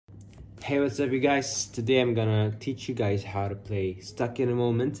Hey, what's up you guys? Today I'm gonna teach you guys how to play Stuck in a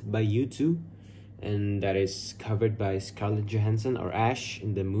Moment by U2, and that is covered by Scarlett Johansson or Ash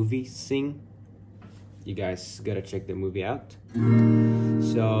in the movie Sing. You guys gotta check the movie out.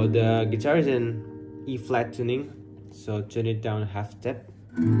 So the guitar is in E flat tuning, so tune it down half step.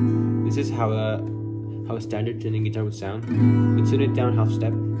 This is how a standard tuning guitar would sound. We tune it down half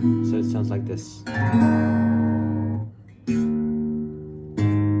step, so it sounds like this.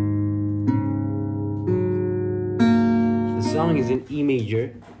 The song is in E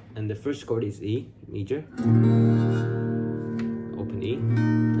major, and the first chord is E major, open E,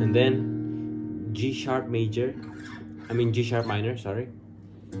 and then G sharp major, G sharp minor, sorry.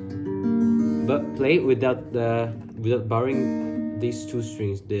 But play without borrowing these two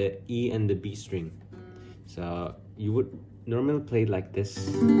strings, the E and the B string. So you would normally play it like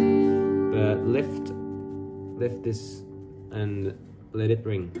this, but lift this and let it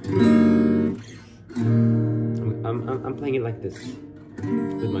ring. I'm playing it like this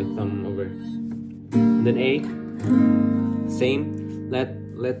with my thumb over. And then A, same.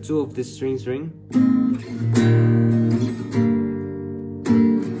 Let two of these strings ring.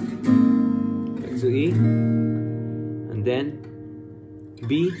 Back to E, and then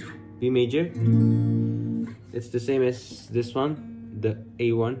B major. It's the same as this one, the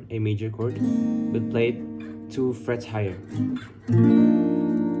A1, A major chord, but play it 2 frets higher.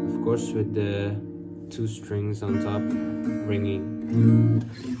 Of course, with the 2 strings on top ringing.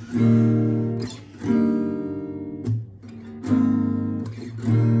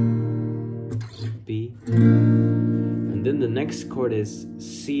 B. And then the next chord is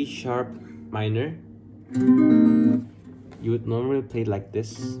C sharp minor. You would normally play it like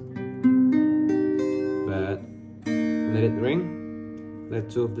this, but let it ring. Let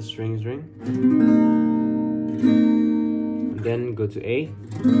 2 of the strings ring. And then go to A.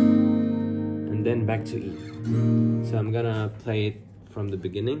 And then back to E. So I'm gonna play it from the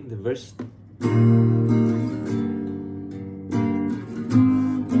beginning, the verse.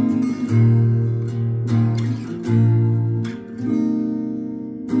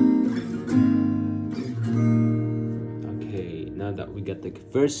 Okay, now that we got the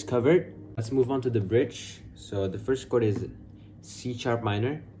verse covered, let's move on to the bridge. So the first chord is C sharp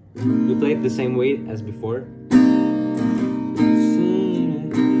minor. We play it the same way as before.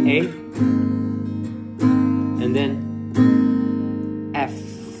 A, and then F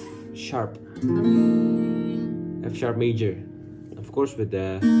sharp major, of course with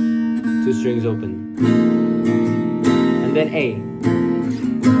the 2 strings open, and then A,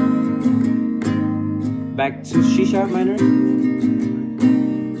 back to C sharp minor,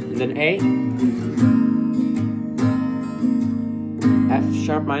 and then A, F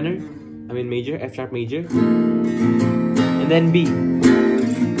sharp minor, major, F sharp major, and then B.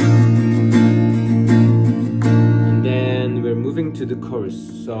 We're moving to the chorus,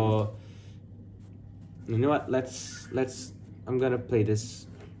 so you know what, I'm gonna play this,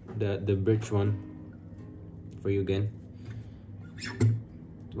 the bridge one for you again.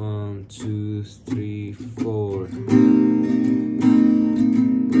 1 2 3 4.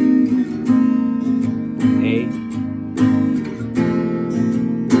 A,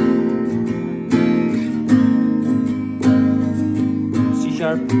 C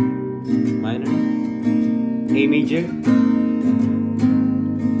sharp minor, A major,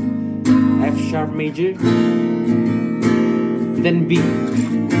 F sharp major, then B.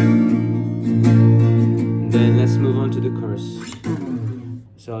 Then let's move on to the chorus.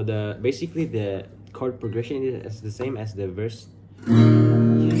 So basically the chord progression is the same as the verse.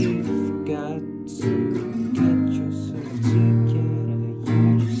 You've got to get yourself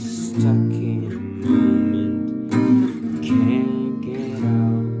together. You're stuck in a moment, can't get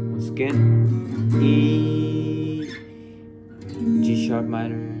out. Once again, E, G sharp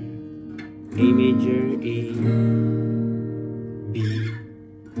minor, A major, E, B,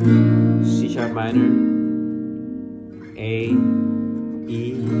 C sharp minor, A,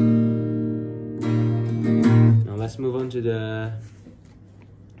 E. Now let's move on to the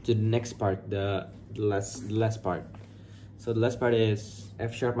next part, the last part. So the last part is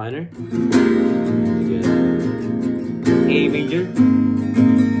F sharp minor, again, A major,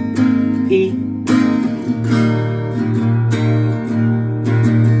 E,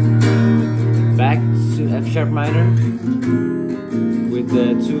 back to F sharp minor with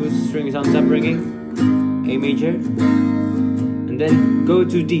the 2 strings on top ringing, A major, and then go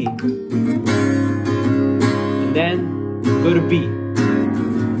to D, and then go to B,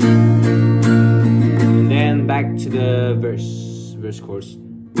 and then back to the verse chorus.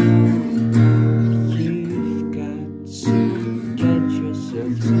 You've got to get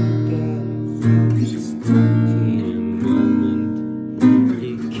yourself So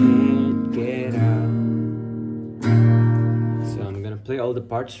I'm gonna play all the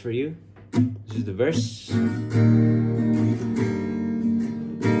parts for you. This is the verse.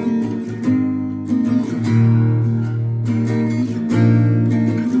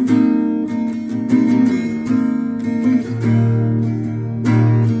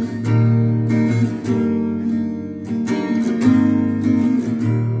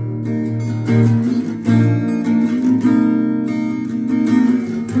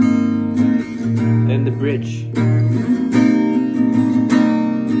 And the bridge.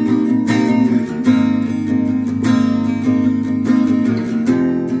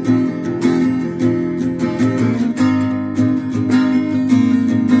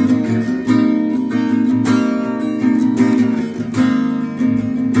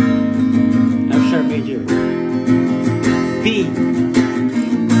 F sharp major. B.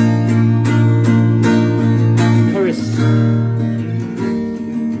 Chorus.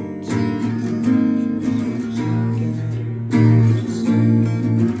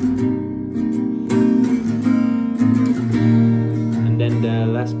 And then the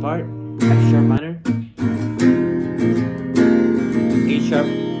last part, F sharp minor, A sharp,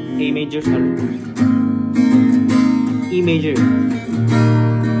 A major, sorry, E major,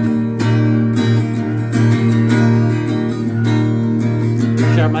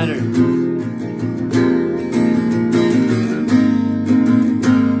 F sharp minor,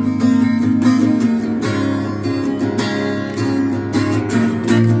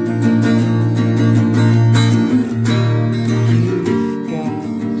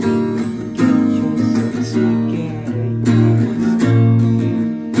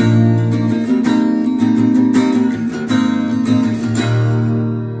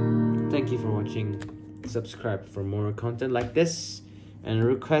 Thank you for watching. Subscribe for more content like this, and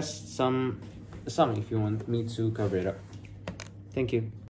request some song if you want me to cover it up. Thank you.